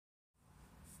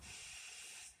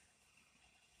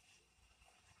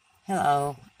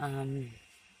Hello. I'm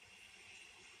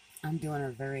doing a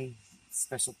very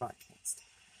special broadcast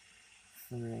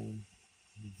for a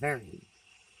very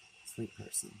sweet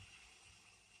person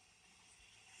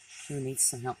who needs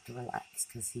some help to relax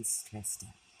because he's stressed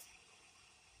out.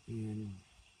 And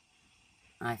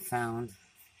I found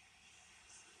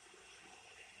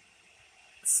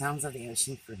sounds of the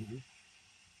ocean for him.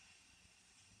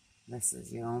 This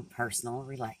is your own personal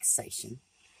relaxation,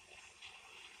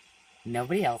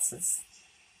 nobody else's.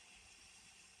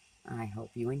 I hope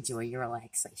you enjoy your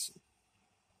relaxation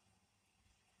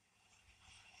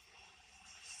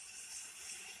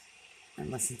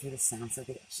and listen to the sounds of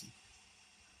the ocean.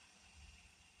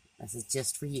 This is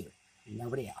just for you,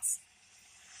 nobody else.